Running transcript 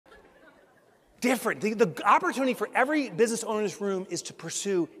Different. The opportunity for every business owner in this room is to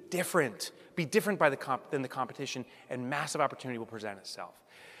pursue different. Be different than the competition, and massive opportunity will present itself.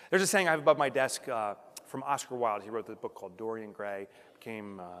 There's a saying I have above my desk from Oscar Wilde. He wrote the book called Dorian Gray,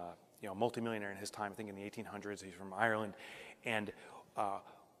 became a multimillionaire in his time, I think in the 1800s. He's from Ireland. And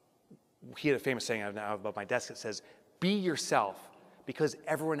he had a famous saying I have above my desk that says, be yourself because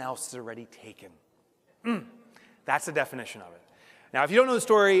everyone else is already taken. That's the definition of it. Now, if you don't know the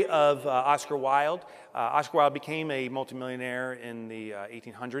story of Oscar Wilde became a multimillionaire in the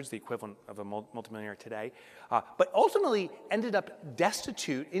 1800s, the equivalent of a multimillionaire today, but ultimately ended up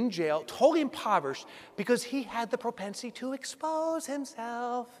destitute, in jail, totally impoverished, because he had the propensity to expose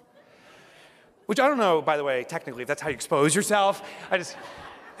himself. Which I don't know, by the way, technically, if that's how you expose yourself. I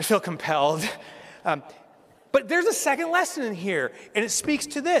feel compelled. But there's a second lesson in here, and it speaks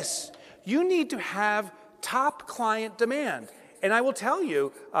to this. You need to have top client demand. And I will tell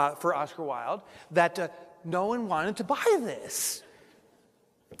you, for Oscar Wilde, that no one wanted to buy this.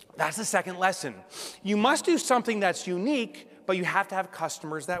 That's the second lesson. You must do something that's unique, but you have to have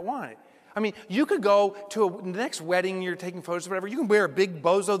customers that want it. I mean, you could go to the next wedding you're taking photos of, whatever. You can wear a big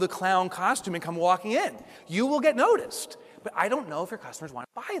Bozo the Clown costume and come walking in. You will get noticed. But I don't know if your customers want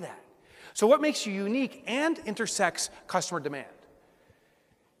to buy that. So what makes you unique and intersects customer demand?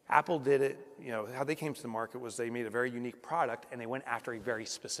 Apple did it, how they came to the market was they made a very unique product and they went after a very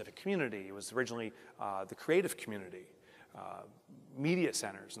specific community. It was originally the creative community, media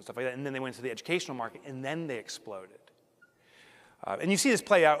centers and stuff like that, and then they went to the educational market and then they exploded. And you see this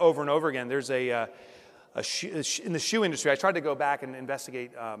play out over and over again. There's in the shoe industry, I tried to go back and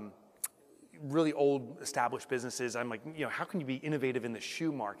investigate really old established businesses. I'm like, how can you be innovative in the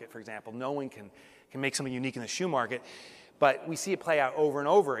shoe market, for example? No one can make something unique in the shoe market. But we see it play out over and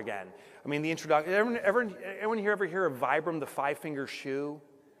over again. I mean, the introduction, everyone here ever hear of Vibram, the five-finger shoe?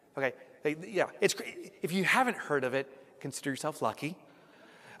 Okay, yeah, if you haven't heard of it, consider yourself lucky.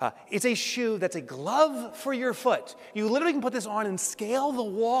 It's a shoe that's a glove for your foot. You literally can put this on and scale the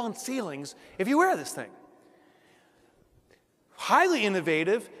wall and ceilings if you wear this thing. Highly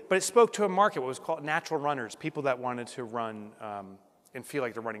innovative, but it spoke to a market, what was called natural runners, people that wanted to run and feel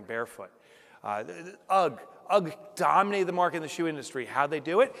like they're running barefoot. UGG dominated the market in the shoe industry. How'd they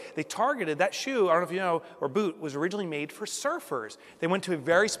do it? They targeted that shoe, I don't know if you know, or boot, was originally made for surfers. They went to a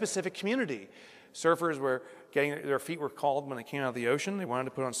very specific community. Surfers were their feet were cold when they came out of the ocean. They wanted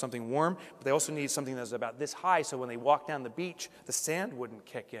to put on something warm, but they also needed something that was about this high so when they walked down the beach, the sand wouldn't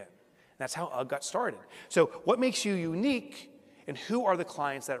kick in. And that's how UGG got started. So what makes you unique, and who are the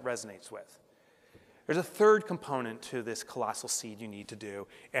clients that it resonates with? There's a third component to this colossal seed you need to do,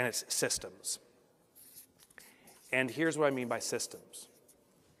 and it's systems. And here's what I mean by systems.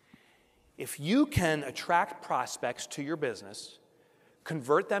 If you can attract prospects to your business,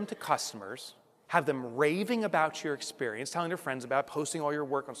 convert them to customers, have them raving about your experience, telling their friends about it, posting all your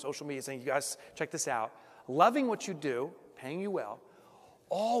work on social media, saying, you guys, check this out, loving what you do, paying you well,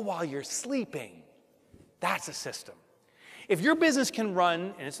 all while you're sleeping, that's a system. If your business can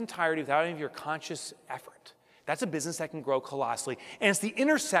run in its entirety without any of your conscious effort, that's a business that can grow colossally. And it's the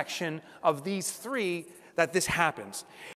intersection of these three that this happens.